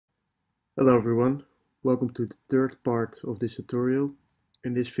Hello everyone, welcome to the third part of this tutorial.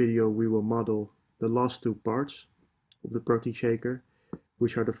 In this video we will model the last two parts of the protein shaker,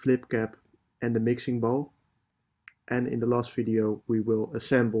 which are the flip cap and the mixing bowl. And in the last video we will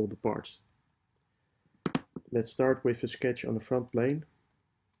assemble the parts. Let's start with a sketch on the front plane.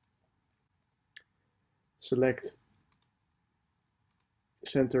 Select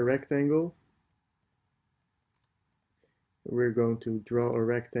center rectangle. We're going to draw a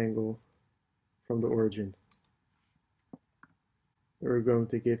rectangle from the origin. We're going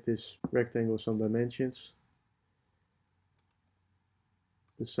to give this rectangle some dimensions.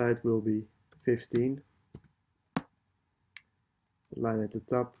 The side will be 15. The line at the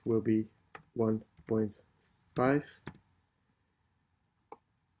top will be 1.5.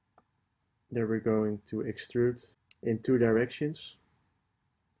 Then we're going to extrude in two directions.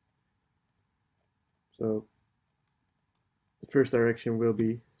 So the first direction will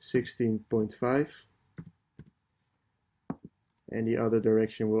be 16.5 and the other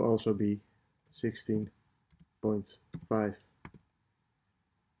direction will also be 16.5. Then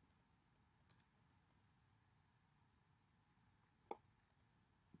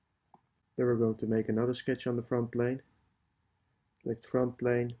we're going to make another sketch on the front plane. Select front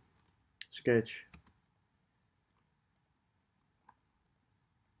plane, sketch.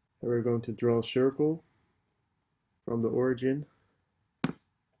 And we're going to draw a circle from the origin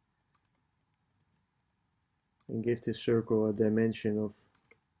and give this circle a dimension of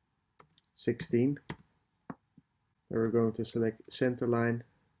 16. And we're going to select center line,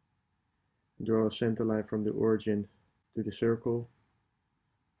 draw a center line from the origin to the circle.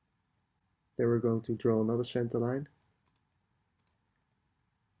 Then we're going to draw another center line.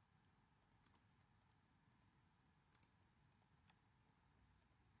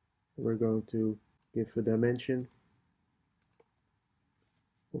 We're going to give a dimension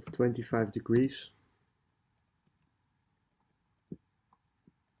of 25 degrees.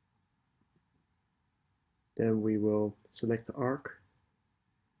 Then we will select the arc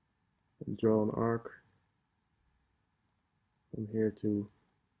and draw an arc from here to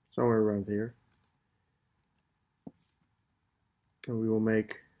somewhere around here. And we will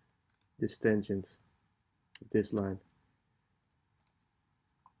make this tangent of this line.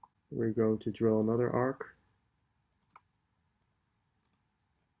 We're going to draw another arc.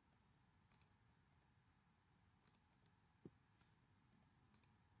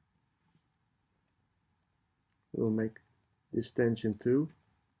 We'll make this tangent too.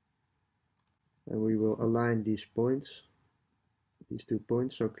 And we will align these points, these 2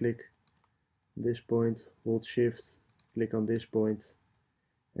 points. So click this point, hold shift, click on this point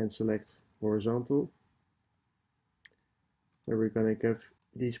and select horizontal. And we're going to give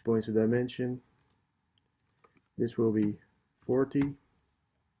these points a dimension. This will be 40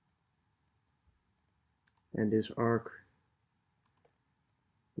 and this arc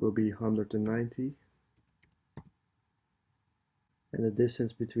will be 190, and the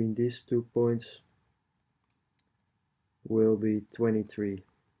distance between these 2 points will be 23.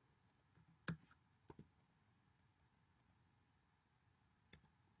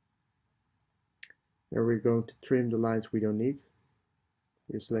 Now we're going to trim the lines we don't need.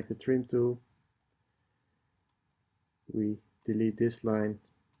 We select the trim tool, we delete this line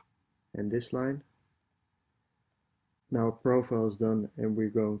and this line. Now our profile is done and we're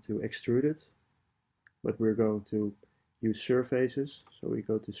going to extrude it, but we're going to use surfaces. So we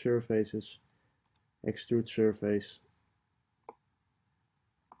go to surfaces, extrude surface,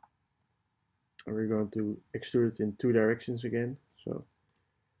 and we're going to extrude it in 2 directions again. So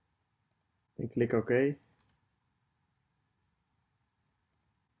and click OK.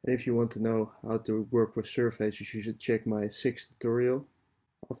 And if you want to know how to work with surfaces, you should check my 6th tutorial.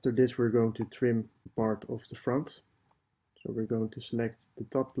 After this we're going to trim part of the front. So we're going to select the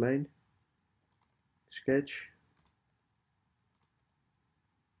top plane, sketch,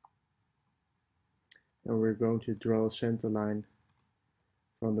 and we're going to draw a center line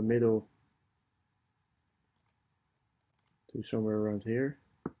from the middle to somewhere around here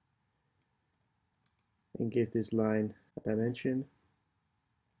and give this line a dimension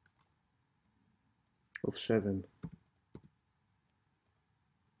of 7.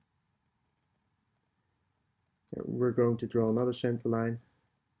 We're going to draw another center line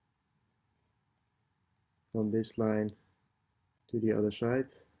from this line to the other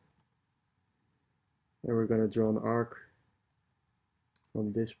side, and we're going to draw an arc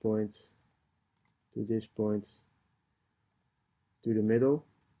from this point to this point to the middle.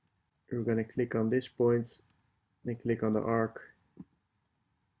 We're going to click on this point, then click on the arc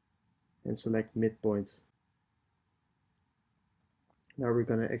and select midpoint. Now we're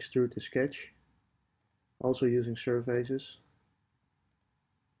going to extrude the sketch, also using surfaces.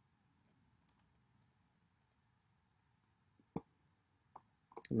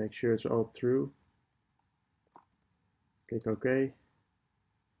 Make sure it's all through. Click OK.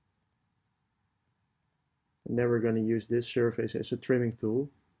 And then we're going to use this surface as a trimming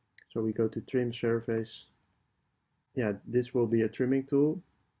tool. So we go to Trim Surface. Yeah, this will be a trimming tool.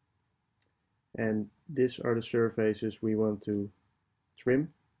 And these are the surfaces we want to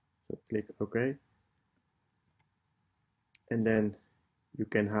trim. So click OK. And then you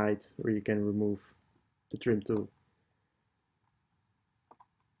can hide or you can remove the trim tool.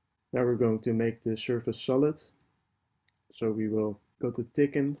 Now we're going to make the surface solid. So we will go to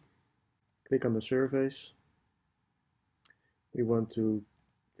Thicken, click on the surface. We want to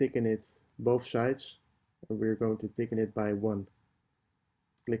thicken it both sides, and we're going to thicken it by 1.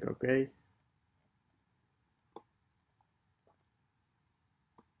 Click OK.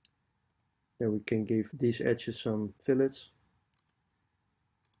 Then we can give these edges some fillets.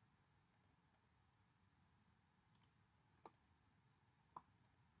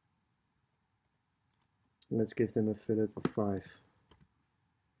 Let's give them a fillet of 5.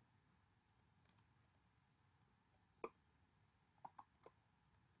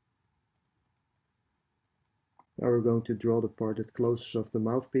 Now we're going to draw the part that closes off the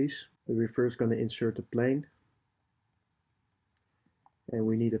mouthpiece. We're first going to insert a plane. And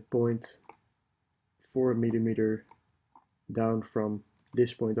we need a point 4 millimeter down from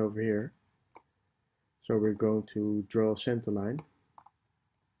this point over here. So we're going to draw a center line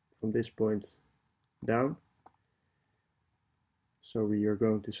from this point down. So we are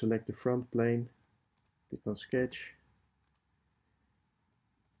going to select the front plane, click on Sketch,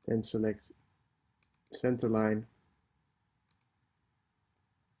 then select center line,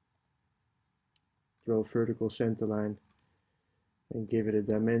 draw a vertical center line and give it a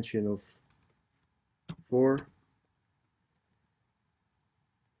dimension of 4.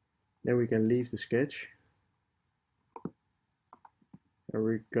 Then we can leave the sketch, and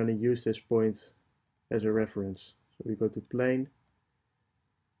we're going to use this point as a reference. So we go to Plane,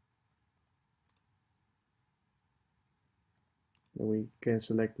 and we can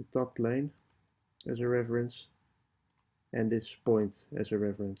select the top plane as a reference and this point as a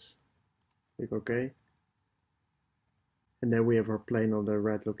reference. Click OK. And then we have our plane on the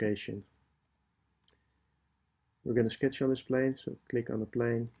right location. We're going to sketch on this plane, so click on the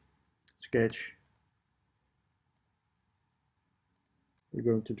plane, sketch. We're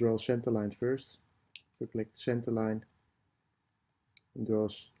going to draw a center line first. So click center line and draw a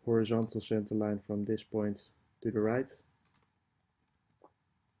horizontal center line from this point to the right.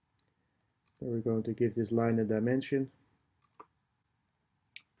 Then we're going to give this line a dimension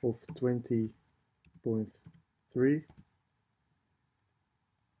of 20.3.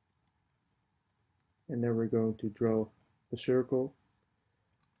 And then we're going to draw a circle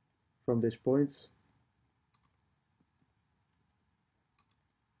from this point.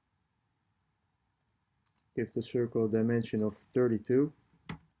 Give the circle a dimension of 32.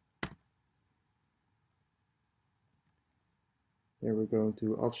 Then we're going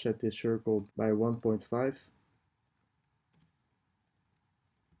to offset this circle by 1.5.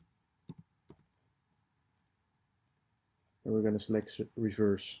 And we're going to select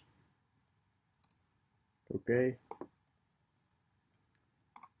reverse. Okay.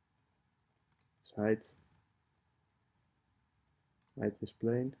 Let's hide this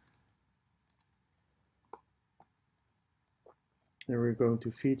plane. Then we're going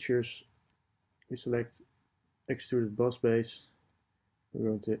to Features. We select Extruded Boss Base. We're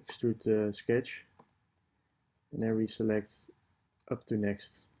going to extrude the sketch. And then we select Up to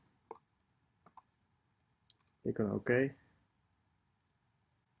Next. Click on OK.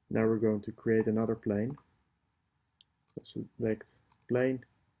 Now we're going to create another plane. So select Plane.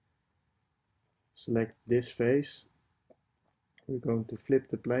 Select this face. We're going to flip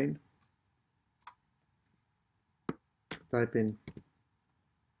the plane. Type in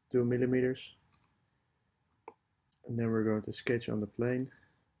 2 millimeters. And then we're going to sketch on the plane.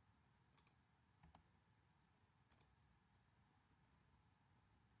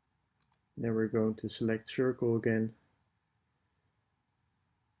 Then we're going to select circle again.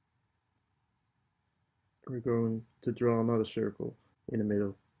 We're going to draw another circle in the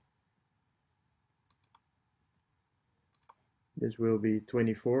middle. This will be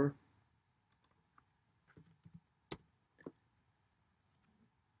 24.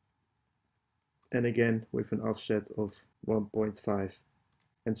 And again with an offset of 1.5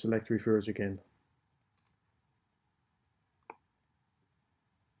 and select reverse again.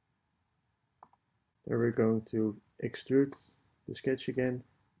 Then we're going to extrude the sketch again,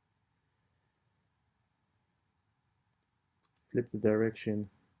 flip the direction,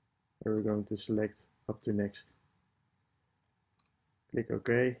 and we're going to select up to next. Click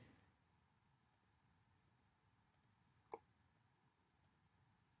OK.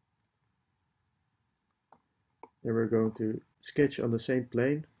 Then we're going to sketch on the same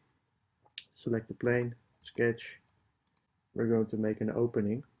plane. Select the plane, sketch. We're going to make an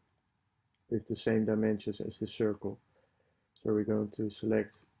opening with the same dimensions as the circle. So we're going to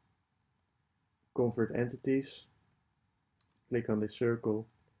select Convert Entities, click on the circle,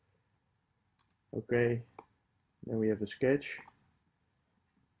 OK, then we have a sketch,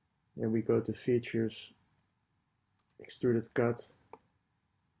 then we go to Features, Extruded Cut,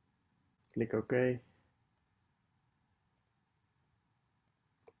 click OK.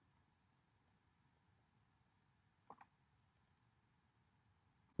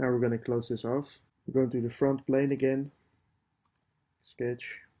 Now we're going to close this off. We're going to the front plane again,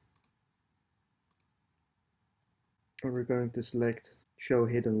 sketch, and we're going to select Show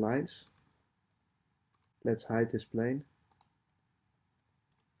Hidden Lines. Let's hide this plane.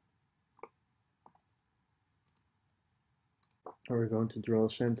 And we're going to draw a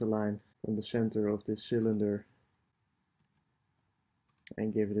center line from the center of this cylinder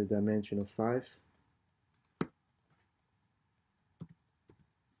and give it a dimension of 5.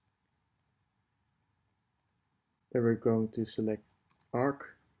 Then we're going to select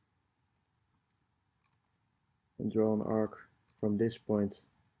Arc and draw an arc from this point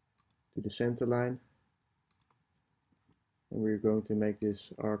to the center line. And we're going to make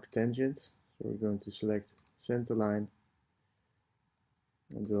this arc tangent. So we're going to select center line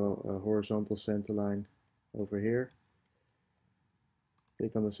and draw a horizontal center line over here.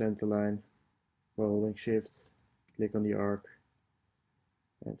 Click on the center line while holding Shift, click on the arc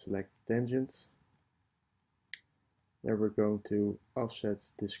and select tangent. Then we're going to offset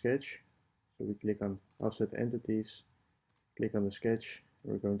the sketch. So we click on Offset Entities, click on the sketch,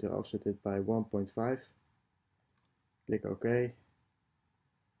 we're going to offset it by 1.5. Click OK.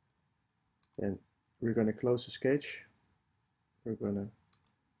 Then we're going to close the sketch. We're going to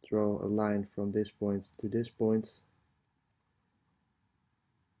draw a line from this point to this point.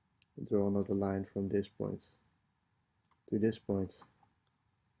 Draw another line from this point to this point.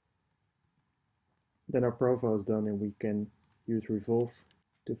 Then our profile is done and we can use Revolve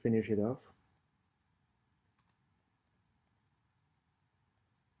to finish it off.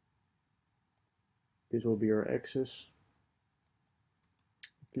 This will be our axis.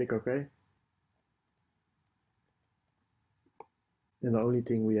 Click OK. Then the only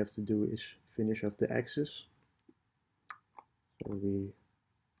thing we have to do is finish off the axis. So we're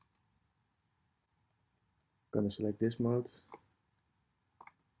going to select this mode.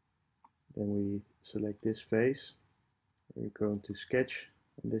 Then we select this face. We're going to sketch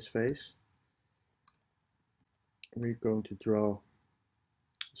on this face. We're going to draw a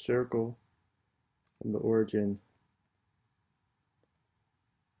circle from the origin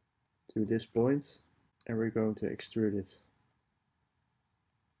to this point, and we're going to extrude it.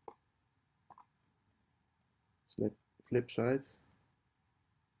 Select flip side,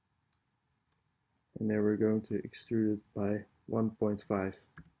 and then we're going to extrude it by 1.5.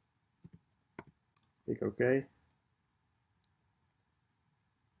 Click OK. Then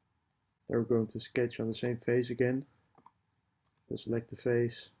we're going to sketch on the same face again. So select the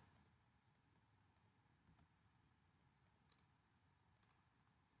face.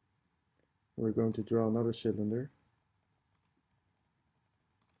 We're going to draw another cylinder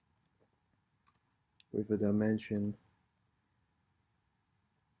with a dimension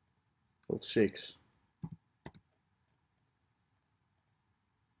of 6.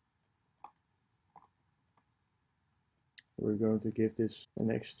 We're going to give this an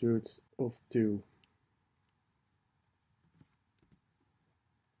extrude of 2.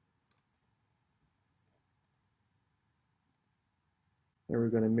 And we're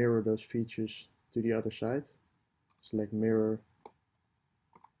going to mirror those features to the other side. Select mirror.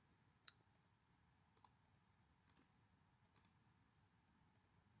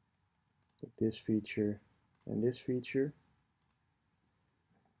 Take this feature and this feature.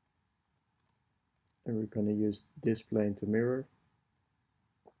 And we're going to use this plane to mirror.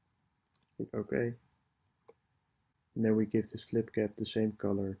 Click OK. And then we give this flip cap the same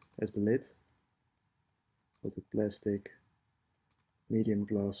color as the lid. Go to plastic, medium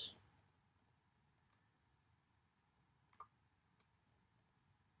gloss.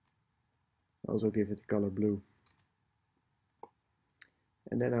 Also give it the color blue.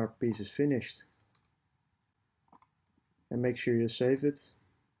 And then our piece is finished. And make sure you save it.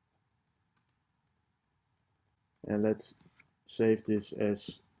 And let's save this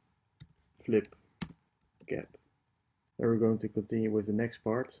as flip cap. Then we're going to continue with the next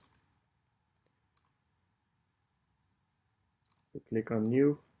part. So click on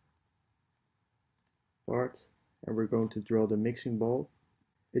new part, and we're going to draw the mixing ball.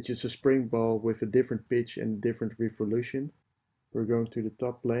 It's just a spring ball with a different pitch and different revolution. We're going to the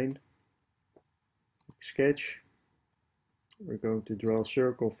top plane, sketch. We're going to draw a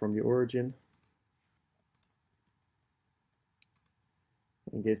circle from the origin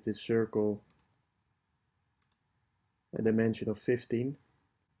and give this circle a dimension of 15.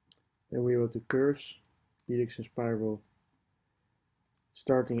 Then we go to curves, helix and spiral.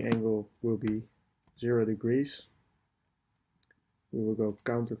 Starting angle will be 0 degrees. We will go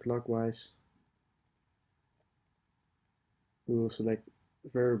counterclockwise. We will select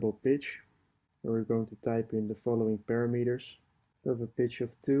variable pitch, and we're going to type in the following parameters. We have a pitch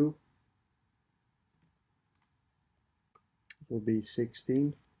of 2, it will be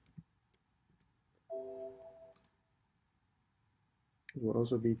 16. It will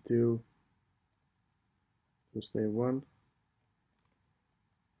also be 2, it will stay 1.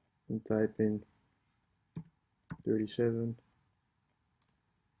 And type in 37.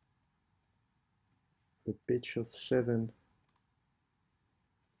 A pitch of 7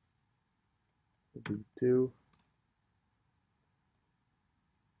 will be 2.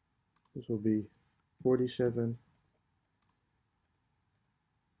 This will be 47.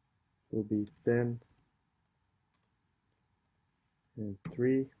 Will be 10 and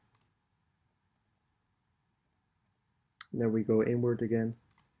 3. And then we go inward again.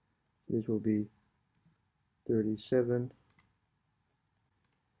 This will be 37.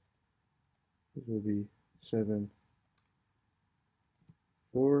 This will be 7,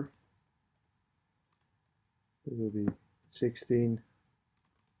 4. This will be 16,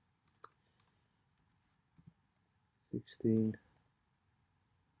 16,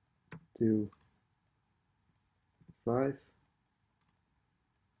 2, 5.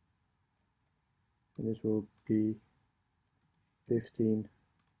 And this will be 15,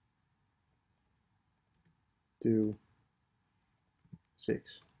 2,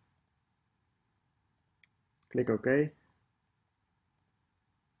 6. Click OK.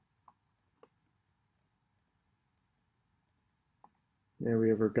 Then we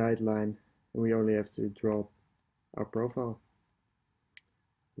have our guideline, and we only have to draw our profile.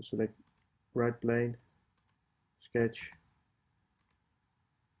 So select right plane, sketch.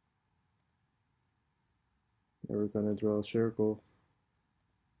 And we're going to draw a circle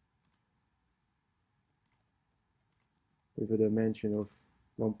with a dimension of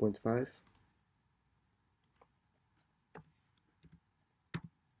 1.5.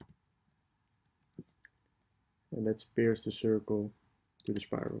 And let's pierce the circle to the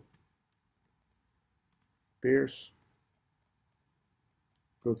spiral. Pierce.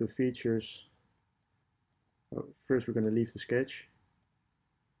 Go to features. First we're going to leave the sketch.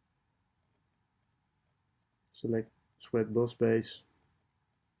 Select sweat boss base.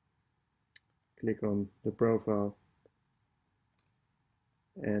 Click on the profile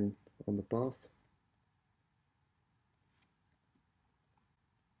and on the path.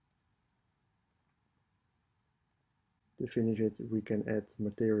 To finish it, we can add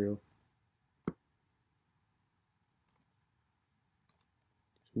material.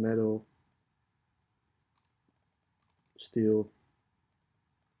 Metal, steel,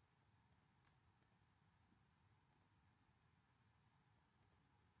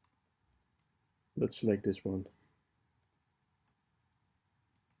 let's select this one.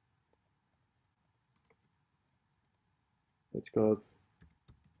 Let's call it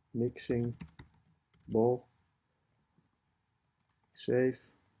mixing ball. Save.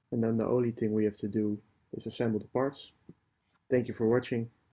 And then the only thing we have to do is assemble the parts. Thank you for watching.